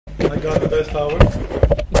I got the best hour.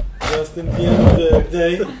 Just in the end of the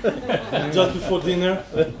day, just before dinner.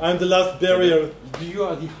 I'm the last barrier. You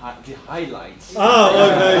are the highlights.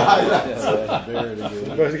 Okay.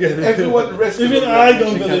 Everyone rested. Even I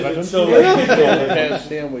don't believe it. So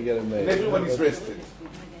Everyone is rested.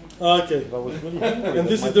 okay. And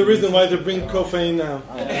this is the reason why they bring caffeine now.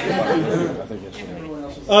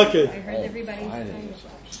 Okay. I heard everybody's tired.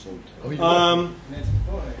 Oh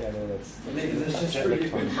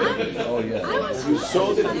yeah. I was You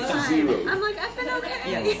saw that it's a zero. I'm like, I've been okay.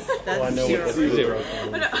 Yes, that's I know it's zero. zero.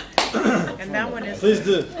 And that one is. Please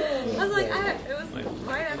do. I was like, it was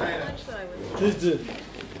right after lunch that I was. Please do.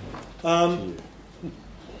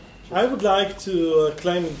 I would like to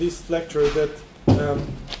claim in this lecture that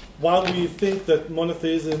while we think that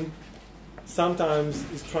monotheism sometimes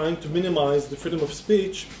is trying to minimize the freedom of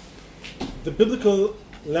speech, the biblical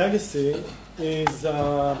legacy is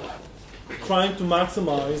trying to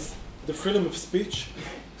maximize the freedom of speech,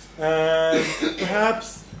 and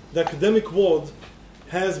perhaps the academic world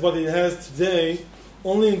has what it has today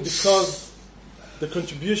only because the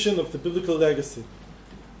contribution of the biblical legacy.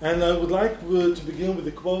 And I would like to begin with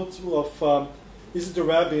a quote of the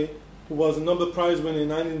Rabbi, who was a Nobel Prize winner in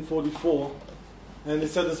 1944, and he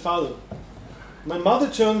said as follows: "My mother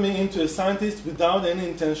turned me into a scientist without any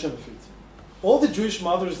intention of it. All the Jewish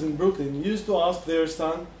mothers in Brooklyn used to ask their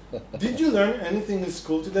son, 'Did you learn anything in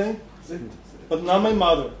school today?' But now my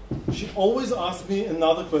mother, she always asks me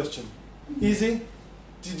another question. 'Izzy,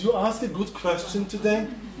 did you ask a good question today?'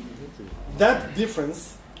 That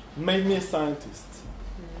difference made me a scientist."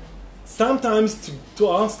 Sometimes to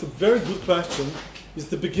ask a very good question is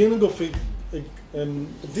the beginning of a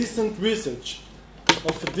decent research,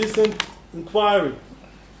 of a decent inquiry.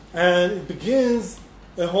 And it begins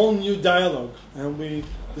a whole new dialogue. And we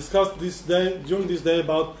discussed during this day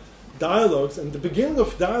about dialogues. And the beginning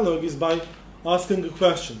of dialogue is by asking a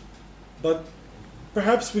question. But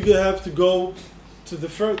perhaps we have to go to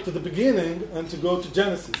the beginning and to go to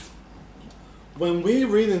Genesis. When we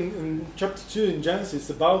read in chapter 2 in Genesis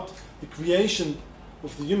about the creation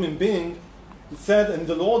of the human being, it said, "And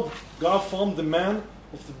the Lord God formed the man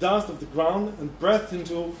of the dust of the ground and breathed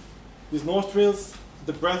into his nostrils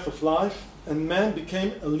the breath of life, and man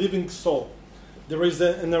became a living soul." There is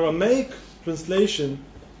an Aramaic translation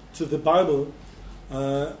to the Bible,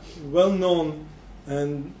 well known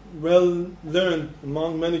and well learned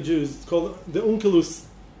among many Jews. It's called the Onkelos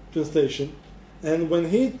translation. And when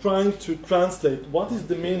he trying to translate what is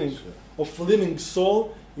the meaning of living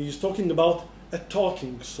soul, he's talking about a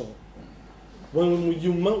talking soul. When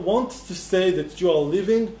you want to say that you are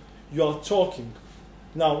living, you are talking.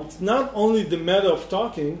 Now, it's not only the matter of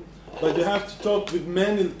talking, but you have to talk with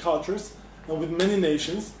many cultures and with many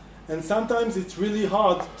nations. And sometimes it's really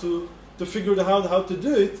hard to figure out how to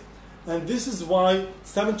do it. And this is why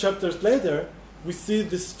 7 chapters later, we see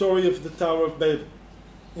the story of the Tower of Babel.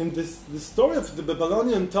 In the story of the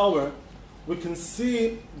Babylonian Tower, we can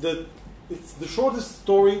see that it's the shortest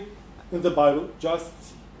story in the Bible, just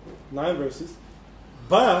 9 verses.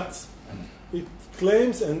 But it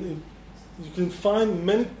claims, and you can find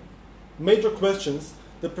many major questions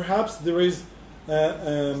that perhaps there is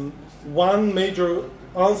one major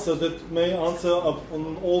answer that may answer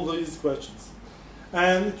on all these questions.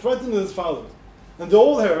 And it's written as follows: "And the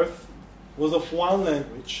whole earth was of one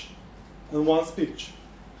language and one speech.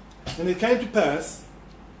 And it came to pass,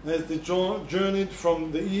 as they journeyed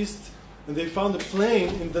from the east, and they found a plain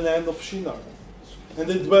in the land of Shinar, and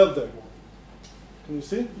they dwelled there." Can you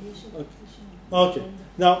see? Okay.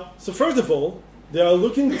 Now, so first of all, they are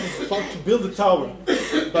looking to build a tower,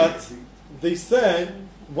 but they say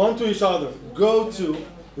one to each other, "Go to,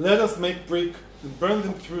 let us make brick and burn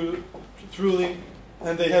them thoroughly."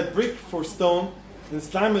 And they had brick for stone and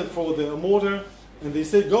slime for the mortar. And they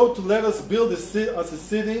said, "Go to, let us build us a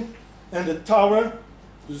city and a tower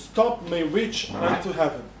whose top may reach unto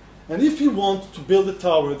heaven." And if you want to build a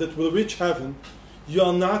tower that will reach heaven, you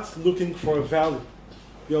are not looking for a valley.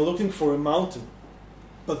 You are looking for a mountain.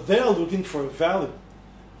 But they are looking for a valley.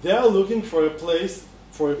 They are looking for a place,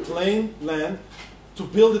 for a plain land, to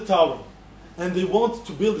build a tower. And they want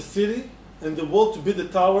to build a city, and they want to build a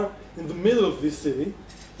tower in the middle of this city.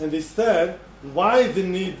 And they said, why they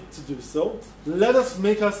need to do so? "Let us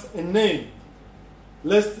make us a name,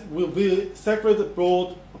 lest we'll be sacred abroad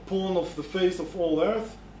upon of the face of all earth."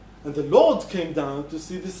 And the Lord came down to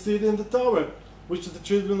see the city and the tower, which the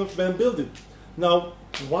children of man builded. Now,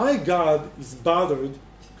 why God is bothered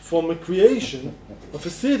from a creation of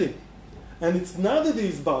a city? And it's not that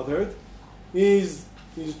he's bothered, he's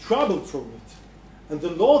troubled from it. And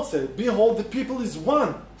the Lord said, "Behold, the people is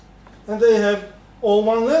one, and they have all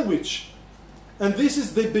one language. And this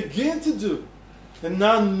is they begin to do. And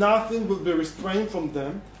now nothing will be restrained from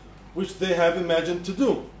them, which they have imagined to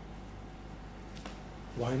do.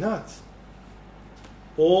 Why not?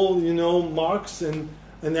 All, Marx and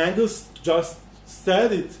Engels just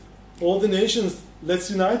said it. All the nations,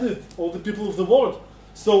 let's unite it. All the people of the world.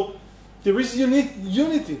 So there is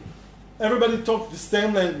unity. Everybody talks the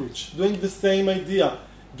same language, doing the same idea,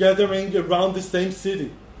 gathering around the same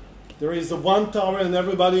city. There is a one tower and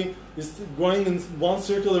everybody is going in one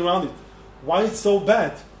circle around it. Why it's so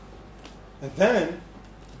bad? And then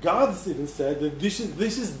God even said that this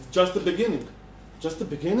is just the beginning. Just the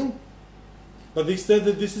beginning? But they said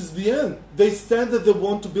that this is the end. They said that they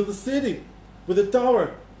want to build a city with a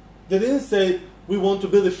tower. They didn't say, we want to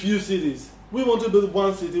build a few cities. We want to build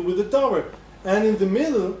one city with a tower. And in the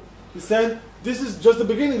middle, he said, this is just the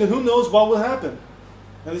beginning, and who knows what will happen.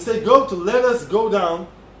 And they say, let us go down,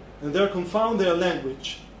 and there confound their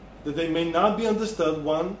language, that they may not be understood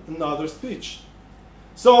one another's speech.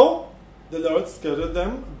 So the Lord scattered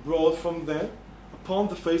them abroad from them upon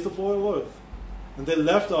the face of all earth. And they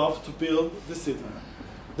left off to build the city.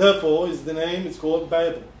 Therefore the name is called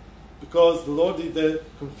Babel, because the Lord did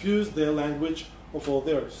confuse their language of all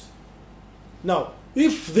the earth. Now,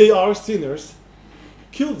 if they are sinners,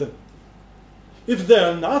 kill them. If they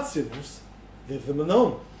are not sinners, leave them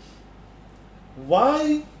alone.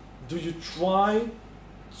 Why do you try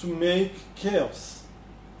to make chaos?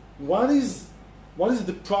 What is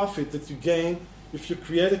the profit that you gain if you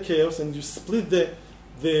create a chaos and you split the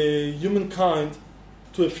humankind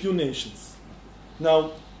to a few nations?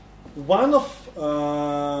 Now,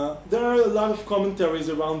 there are a lot of commentaries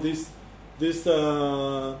around this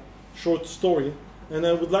short story, and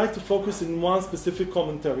I would like to focus in one specific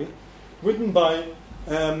commentary written by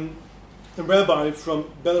a rabbi from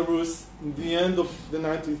Belarus in the end of the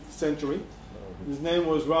 19th century. His name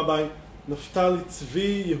was Rabbi Naftali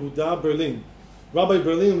Tzvi Yehuda Berlin. Rabbi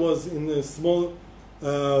Berlin was in a small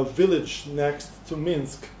village next to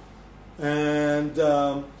Minsk, and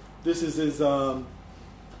this is his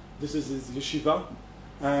yeshiva,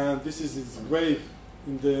 and this is his grave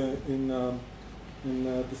in the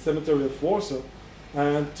cemetery of Warsaw.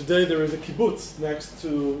 And today there is a kibbutz next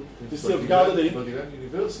to the Sea of Galilee, Ilan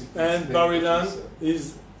University. and Bar Ilan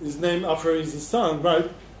is named after his son, right?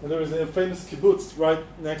 And there is a famous kibbutz right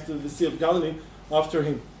next to the Sea of Galilee after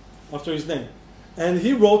him, after his name. And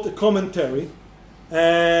he wrote a commentary,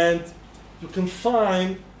 and you can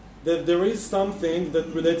find that there is something that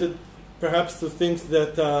related perhaps to things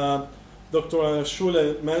that Dr.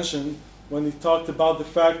 Schule mentioned when he talked about the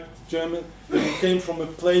fact that you came from a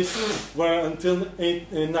place where until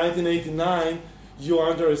 1989 you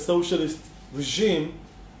are under a socialist regime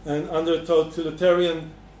and under a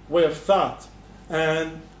totalitarian way of thought.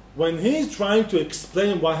 And when he's trying to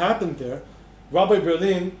explain what happened there, Rabbi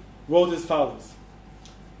Berlin wrote as follows.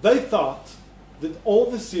 They thought that all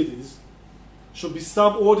the cities should be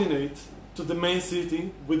subordinate to the main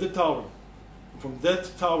city with the tower. From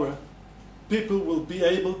that tower, people will be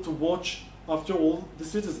able to watch after all the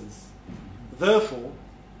citizens. Therefore,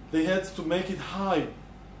 they had to make it high,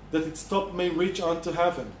 that its top may reach unto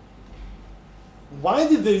heaven. Why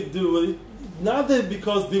did they do it? Not that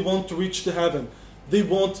because they want to reach to heaven. They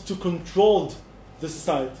want to control the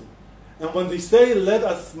society. And when they say, let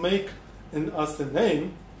us make us a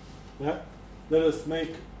name, let us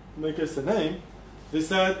make us a name, they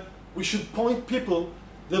said, we should point people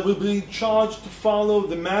that will be charged to follow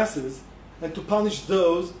the masses and to punish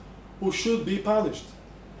those who should be punished.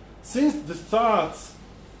 Since the thoughts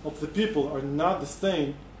of the people are not the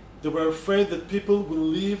same, they were afraid that people will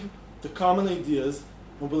leave the common ideas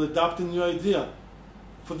and will adopt a new idea.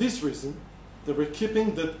 For this reason, they were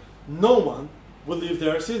keeping that no one will leave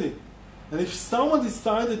their city. And if someone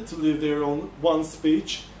decided to leave their own one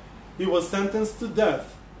speech, he was sentenced to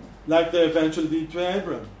death, like they eventually did to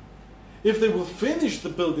Abraham. If they will finish the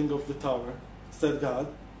building of the tower, said God,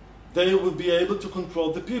 they will be able to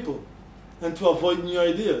control the people and to avoid new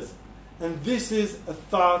ideas. And this is a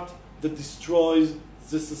thought that destroys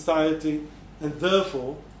the society, and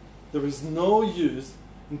therefore there is no use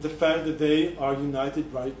in the fact that they are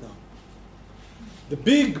united right now. The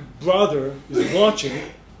Big Brother is watching.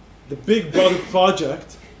 The Big Brother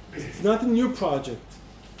project, it's not a new project.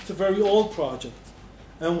 It's a very old project.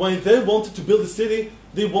 And when they wanted to build a city,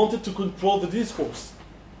 they wanted to control the discourse.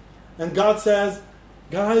 And God says,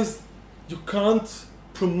 guys, you can't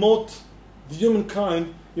promote the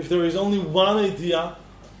humankind if there is only one idea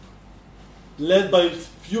led by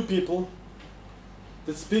few people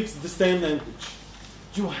that speaks the same language.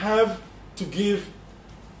 You have to give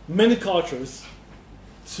many cultures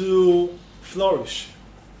to flourish.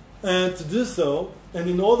 And to do so, and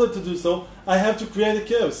in order to do so, I have to create a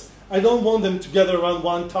chaos. I don't want them to gather around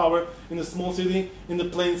one tower in a small city in a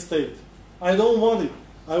plain state. I don't want it.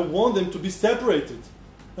 I want them to be separated.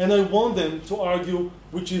 And I want them to argue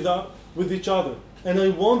with each other. And I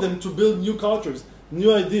want them to build new cultures,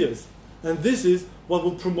 new ideas. And this is what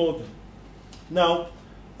will promote them. Now,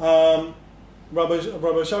 Rabbi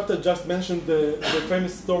Shabtai just mentioned the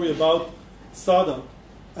famous story about Sodom.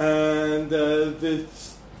 And the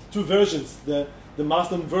two versions, the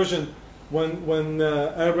Muslim version, when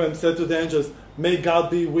Abraham said to the angels, "May God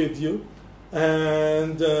be with you,"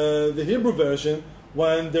 and the Hebrew version,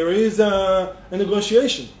 when there is a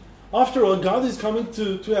negotiation. After all, God is coming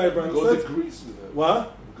to Abraham. God agrees with that. What?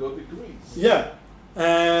 God agrees. Yeah.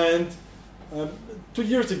 And 2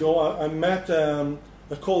 years ago, I met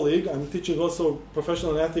a colleague. I'm teaching also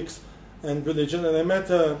professional ethics and religion, and I met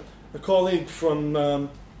a colleague from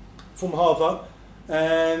Harvard,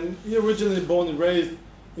 and he originally born and raised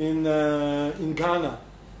in Ghana,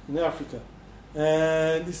 in Africa.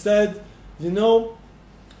 And he said,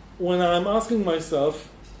 when I'm asking myself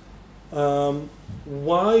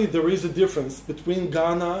why there is a difference between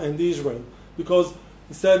Ghana and Israel, because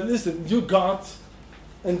he said, listen, you got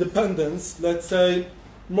independence, let's say,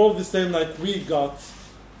 more of the same like we got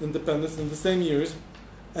independence in the same years,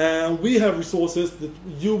 and we have resources that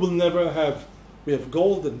you will never have. We have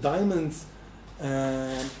gold and diamonds,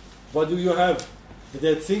 and what do you have? The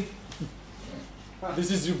Dead Sea.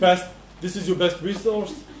 This is your best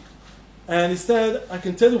resource. And he said, I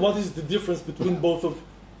can tell you what is the difference between both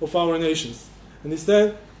of our nations. And he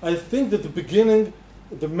said, I think that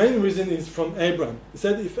the main reason is from Abraham. He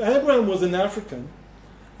said, if Abraham was an African,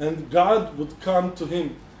 and God would come to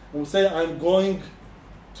him and would say, I'm going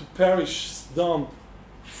to perish Sodom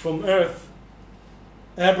from earth,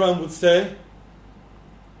 Abraham would say,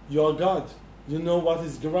 you are God. You know what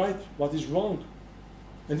is right, what is wrong.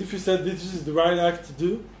 And if you said this is the right act to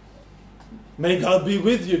do, may God be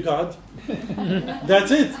with you, God.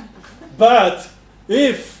 That's it. But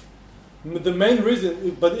if the main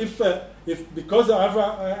reason, if because of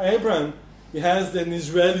Abraham, he has an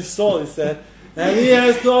Israeli soul, he said, and he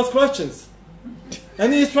has to ask questions,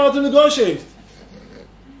 and he's trying to negotiate.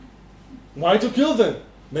 Why to kill them?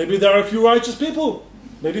 Maybe there are a few righteous people,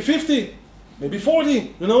 maybe 50. Maybe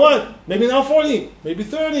 40, you know what? Maybe now 40, maybe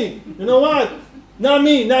 30, you know what? Not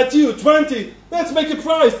me, not you, 20. Let's make a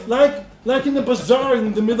price, like in the bazaar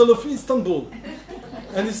in the middle of Istanbul.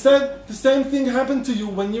 And he said, the same thing happened to you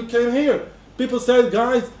when you came here. People said,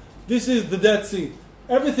 guys, this is the Dead Sea.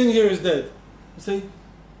 Everything here is dead. You say,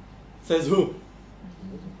 says who?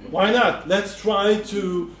 Why not? Let's try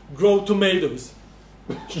to grow tomatoes,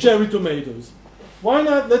 cherry tomatoes. Why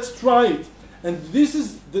not? Let's try it. And this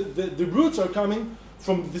is the roots are coming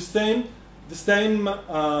from the same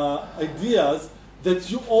ideas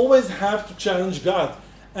that you always have to challenge God.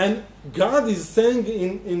 And God is saying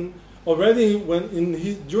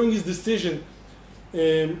during his decision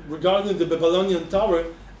regarding the Babylonian tower,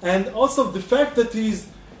 and also the fact that he's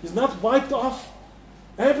not wiped off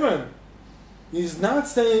Abraham. He's not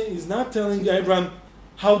telling Abraham,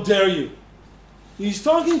 how dare you? He's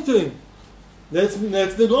talking to him. Let's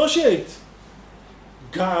negotiate.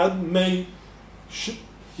 God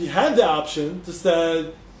he had the option to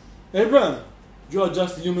say, Abraham, you are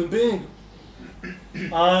just a human being.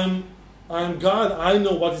 I'm God. I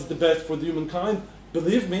know what is the best for the humankind.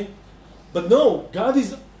 Believe me. But no, God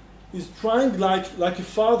is trying like a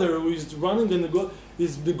father who is running and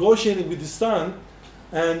is negotiating with his son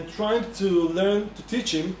and trying to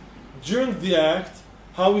teach him during the act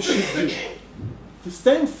how he should do. The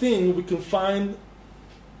same thing we can find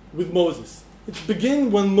with Moses. It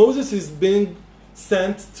begins when Moses is being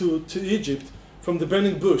sent to Egypt from the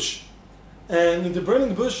burning bush. And in the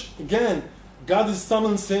burning bush, again, God is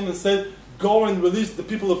summons him and said, go and release the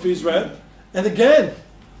people of Israel. And again,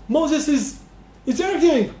 Moses is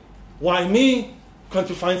arguing. Why me? Can't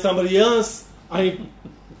you find somebody else? I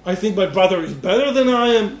think my brother is better than I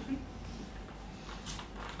am.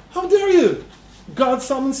 How dare you? God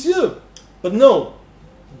summons you. But no,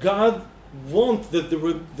 God wants that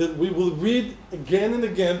we will read again and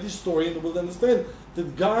again this story and we'll understand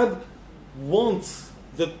that God wants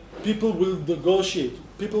that people will negotiate,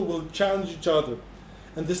 people will challenge each other.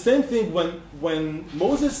 And the same thing when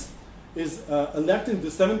Moses is electing the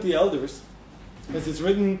 70 elders, as is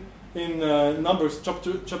written in Numbers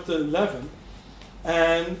chapter 11,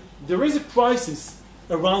 and there is a crisis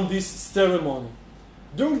around this ceremony.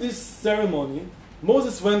 During this ceremony,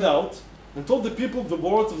 Moses went out and told the people the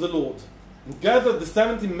words of the Lord, and gathered the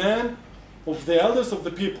 70 men of the elders of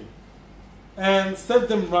the people, and set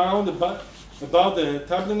them round about about the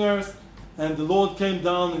tabernacles, and the Lord came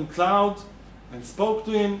down in cloud and spoke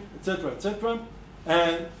to him, etc., etc.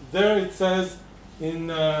 And there it says in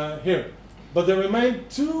here, but there remained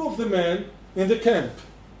two of the men in the camp.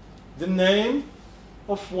 The name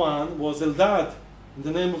of one was Eldad, and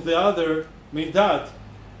the name of the other Medad.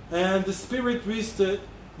 And the Spirit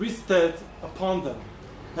rested upon them.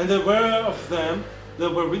 And there were of them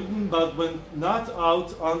that were written, but went not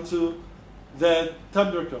out unto the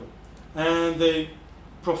tabernacle. And they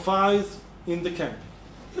prophesied in the camp.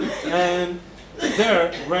 And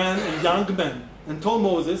there ran a young man and told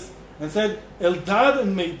Moses and said, Eldad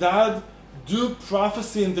and Medad do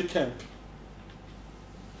prophecy in the camp.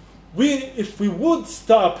 If we would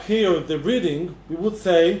stop here the reading, we would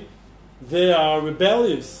say they are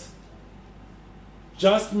rebellious.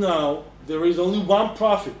 Just now, there is only one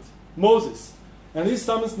prophet, Moses, and he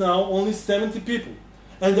summons now only 70 people.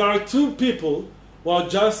 And there are two people who are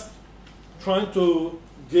just trying to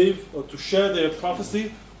give or to share their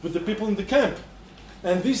prophecy with the people in the camp.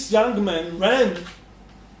 And this young man ran,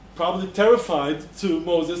 probably terrified, to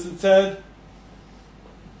Moses and said,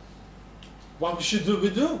 what should we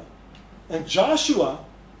do? And Joshua,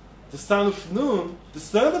 the son of Nun, the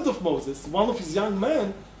servant of Moses, one of his young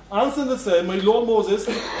men, answered and said, my Lord Moses,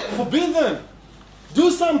 forbid them. Do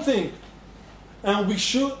something. And we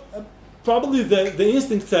should, probably the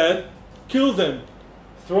instinct said, kill them,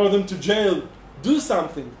 throw them to jail, do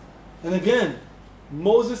something. And again,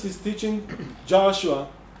 Moses is teaching Joshua,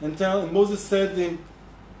 and Moses said to him,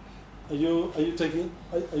 are you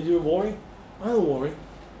worried? I don't worry.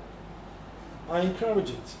 I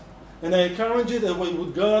encourage it. And I encourage it, and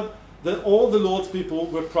with God, that all the Lord's people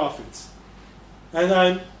were prophets.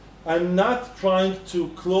 And I'm not trying to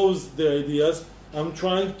close their ideas. I'm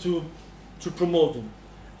trying to promote them.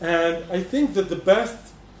 And I think that the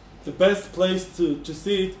best place to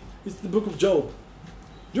see it is the book of Job.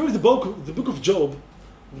 During the book of Job,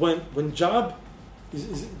 when Job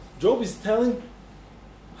is telling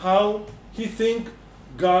how he thinks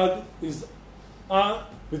God is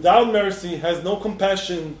without mercy, has no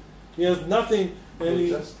compassion, he has nothing, and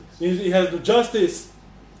he has no justice.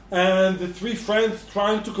 And the three friends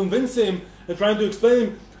trying to convince him and trying to explain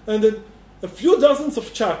him, and then a few dozens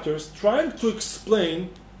of chapters trying to explain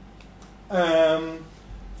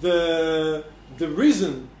the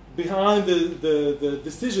reason behind the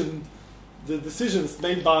decisions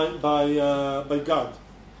made by God.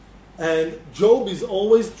 And Job is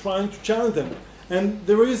always trying to challenge them. And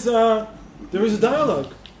there is a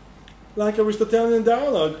dialogue, like Aristotelian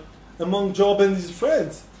dialogue, among Job and his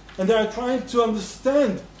friends. And they are trying to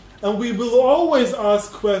understand. And we will always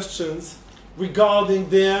ask questions regarding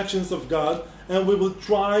the actions of God, and we will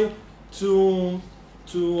try to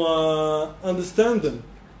understand them.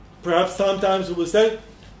 Perhaps sometimes we will say,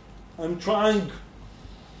 I'm trying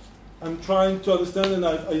to understand, and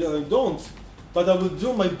I don't, but I will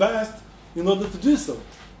do my best in order to do so.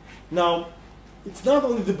 Now, it's not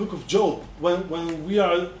only the book of Job. When we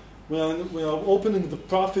are opening the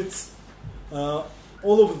prophets all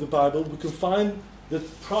over the Bible, we can find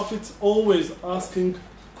that prophets always asking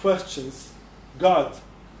questions God.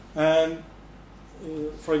 And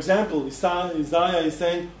for example, Isaiah is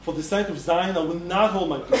saying, for the sake of Zion, I will not hold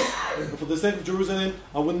my peace. And for the sake of Jerusalem,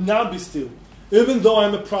 I will not be still. Even though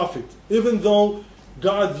I'm a prophet, even though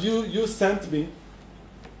God, you sent me,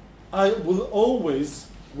 I will always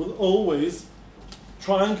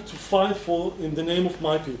trying to fight for in the name of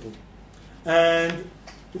my people. And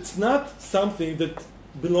it's not something that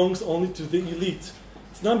belongs only to the elite.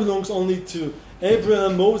 It not belongs only to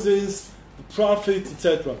Abraham, Moses, the prophets,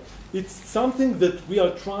 etc. It's something that we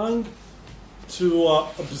are trying to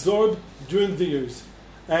absorb during the years.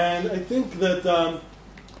 And I think that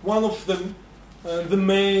one of the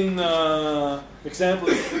main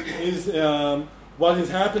examples is what is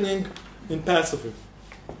happening in Passover.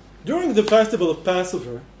 During the festival of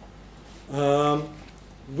Passover,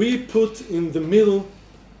 we put in the middle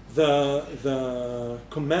the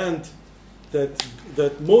command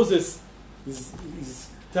that Moses is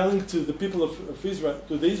telling to the people of Israel,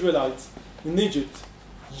 to the Israelites in Egypt,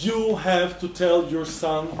 you have to tell your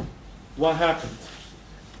son what happened.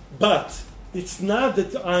 But it's not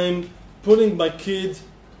that I'm putting my kid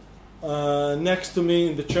next to me,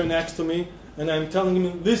 in the chair next to me, and I'm telling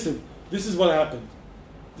him, listen, this is what happened.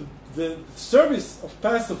 The service of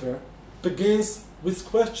Passover begins with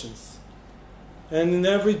questions. And in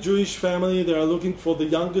every Jewish family, they are looking for the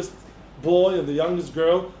youngest boy or the youngest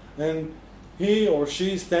girl, and he or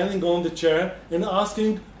she is standing on the chair and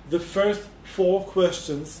asking the first 4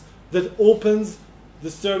 questions that opens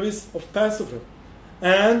the service of Passover.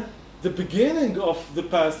 And the beginning of the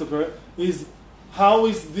Passover is how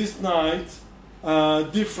is this night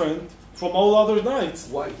different from all other nights?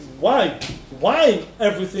 Why? Why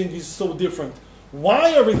everything is so different?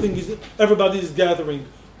 Why everybody is gathering?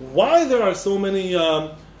 Why there are so many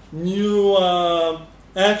new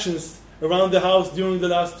actions around the house during the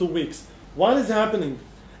last 2 weeks? What is happening?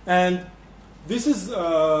 And this is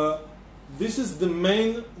the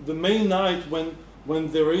main night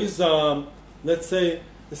when there is let's say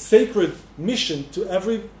a sacred mission to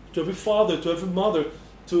every father, to every mother,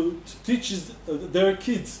 to teach their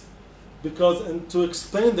kids, and to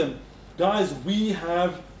explain them, guys, we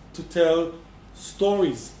have to tell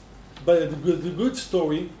stories, but the good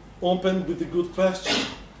story opened with the good question.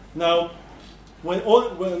 Now,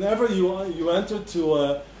 whenever you enter to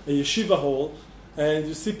a yeshiva hall and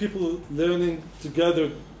you see people learning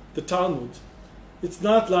together the Talmud, it's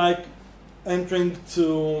not like entering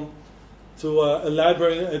to a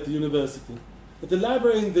library at the university. At the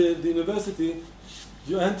library in the university,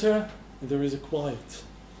 you enter and there is a quiet.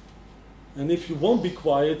 And if you won't be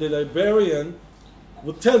quiet, the librarian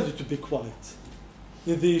will tell you to be quiet.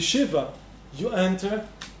 In the yeshiva, you enter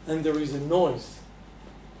and there is a noise.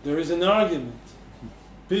 There is an argument.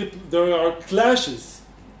 There are clashes.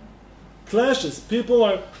 People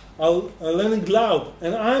are learning loud,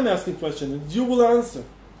 and I'm asking questions, and you will answer.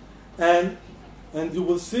 And you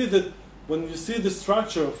will see that when you see the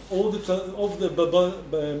structure of the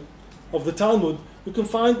Talmud, you can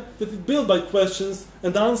find that it's built by questions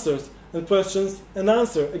and answers, and questions and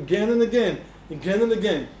answer again and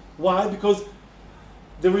again. Why? Because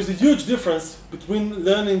there is a huge difference between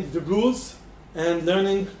learning the rules and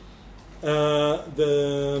learning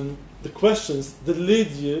the questions that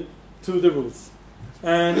lead you to the rules.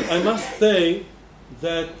 And I must say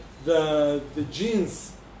that the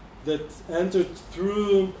genes that entered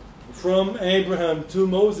through from Abraham to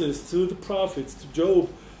Moses to the prophets to Job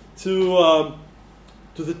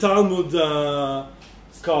to the Talmud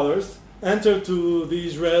scholars entered to the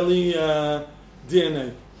Israeli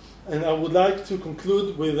DNA. And I would like to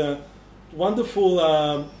conclude with a wonderful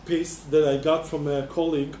piece that I got from a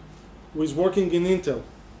colleague who is working in Intel,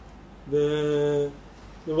 the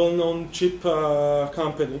well-known chip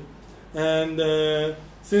company. And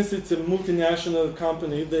since it's a multinational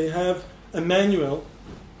company, they have a manual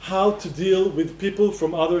how to deal with people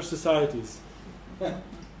from other societies.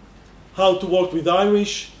 How to work with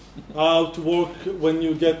Irish, how to work when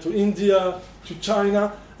you get to India, to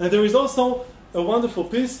China. And there is also a wonderful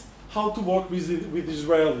piece, how to work with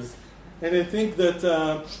Israelis. And I think that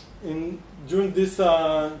during this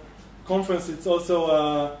conference, it's also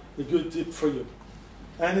a good tip for you.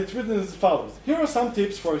 And it's written as follows. Here are some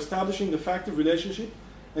tips for establishing effective relationship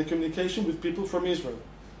and communication with people from Israel.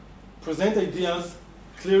 Present ideas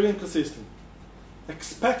clearly and consistently.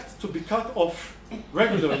 Expect to be cut off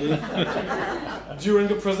regularly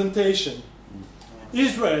during a presentation.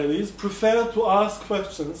 Israelis prefer to ask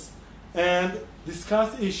questions and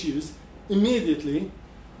discuss issues immediately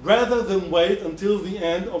rather than wait until the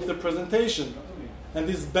end of the presentation, and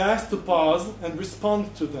it's best to pause and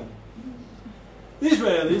respond to them.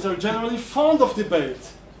 Israelis are generally fond of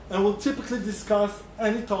debate and will typically discuss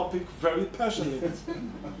any topic very passionately.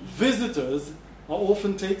 Visitors are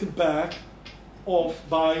often taken back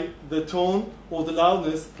by the tone or the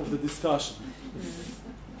loudness of the discussion.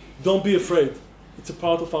 Don't be afraid. It's a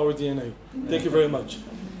part of our DNA. Thank you very much.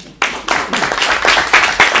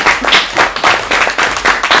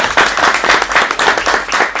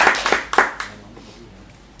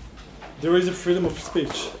 There is a freedom of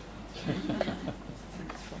speech.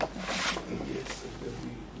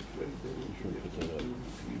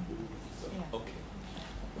 Okay.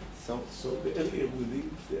 So the earlier we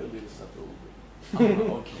leave, the earlier supper will be.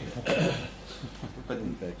 Okay. But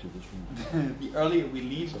the earlier we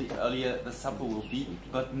leave, the earlier the supper will be.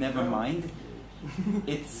 But never mind.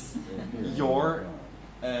 It's your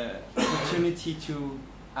opportunity to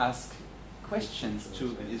ask questions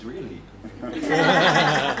to an Israeli.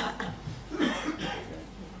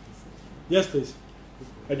 Yes, please.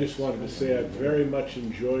 I just wanted to say I very much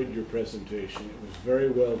enjoyed your presentation. It was very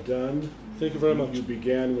well done. Thank you very much. You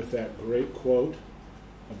began with that great quote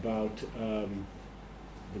about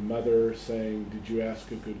the mother saying, "Did you ask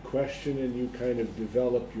a good question?" And you kind of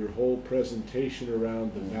developed your whole presentation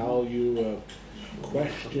around the value of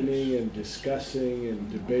questioning and discussing and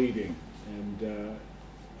debating. And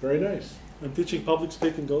very nice. I'm teaching public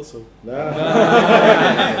speaking also. That's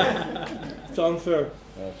It's unfair.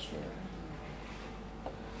 fair.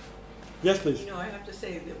 Yes, please. You know, I have to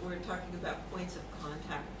say that we're talking about points of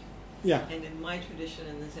contact. Yeah. And in my tradition,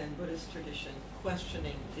 in the Zen Buddhist tradition,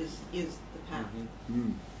 questioning is the path.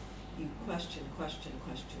 Mm. you question,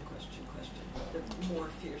 the more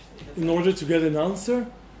fiercely. The In order to get an answer?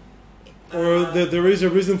 Or there is a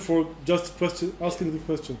reason for just asking the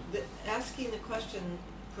question? Asking the question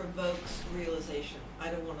provokes realization. I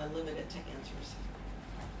don't want to limit it to answers.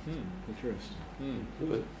 Interesting.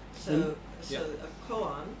 Good. So a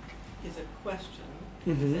koan is a question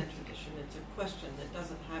in the Zen tradition. It's a question that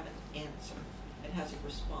doesn't have an answer. It has a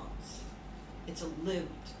response. It's a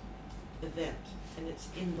lived event, and it's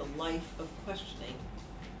in the life of questioning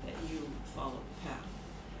that you follow the path.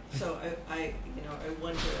 So I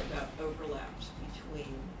wonder about overlaps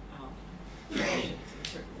between traditions in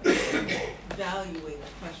certain ways, valuing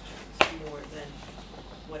the questions more than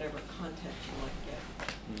whatever content you might get.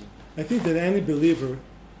 I think that any believer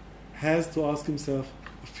has to ask himself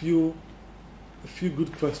a few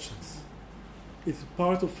good questions. It's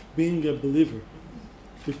part of being a believer,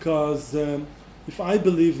 because if I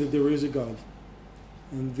believe that there is a God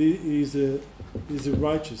and He is a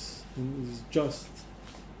righteous and is just,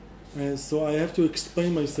 and so I have to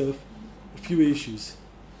explain myself a few issues.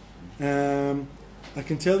 I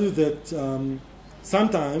can tell you that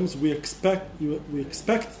sometimes we expect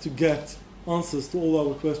to get answers to all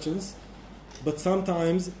our questions, but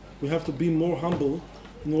sometimes we have to be more humble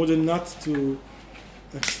in order not to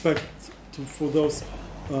expect for those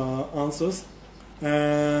answers.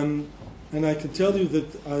 And I can tell you that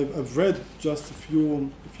I've read just a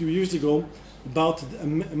few years ago about a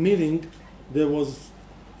meeting that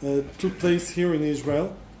took place here in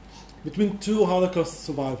Israel between two Holocaust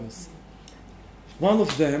survivors. One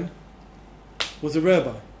of them was a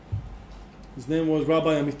rabbi. His name was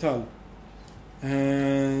Rabbi Amital.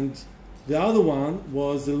 And the other one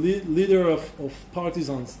was a leader of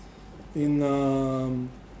partisans in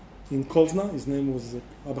Kovna. His name was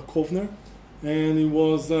Abba Kovner. And he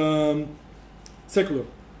was secular.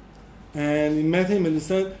 And he met him and he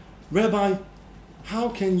said, "Rabbi, how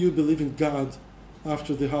can you believe in God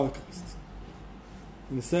after the Holocaust?"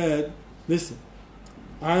 And he said, "Listen,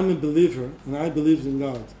 I'm a believer and I believe in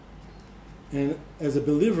God. And as a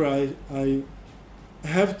believer, I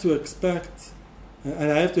have to expect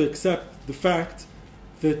and I have to accept the fact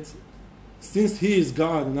that since He is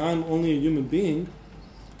God and I'm only a human being,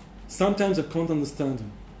 sometimes I can't understand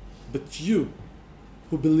Him. But you,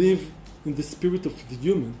 who believe in the spirit of the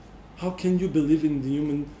human, how can you believe in the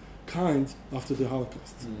humankind after the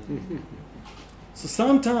Holocaust?" So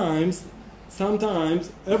sometimes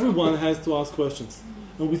everyone has to ask questions.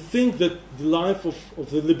 And we think that the life of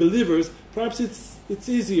the believers, perhaps it's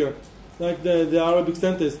easier. Like the Arabic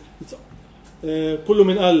sentence, it's kullu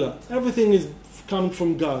min Allah. Everything is coming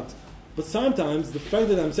from God. But sometimes the fact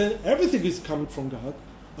that I'm saying everything is coming from God,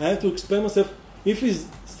 I have to explain myself, if He's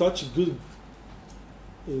such a good,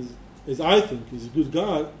 as I think, He's a good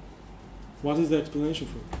God, what is the explanation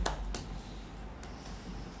for it?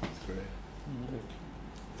 That's great.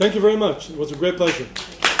 Thank you very much. It was a great pleasure.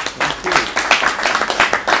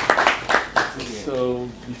 So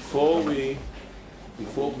before we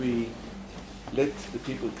let the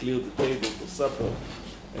people clear the table for supper,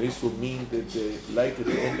 and this will mean that the light at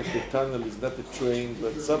the end of the tunnel is not a train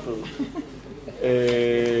but supper,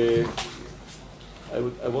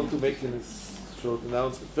 I want to make a short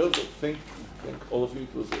announcement. First, thank all of you.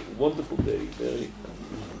 It was a wonderful day,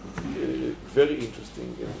 very interesting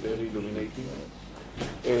and very illuminating.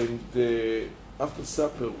 And after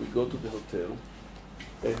supper, we go to the hotel.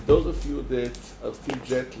 And those of you that are still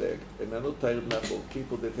jet-lagged and are not tired enough, or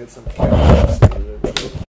people that had some cameras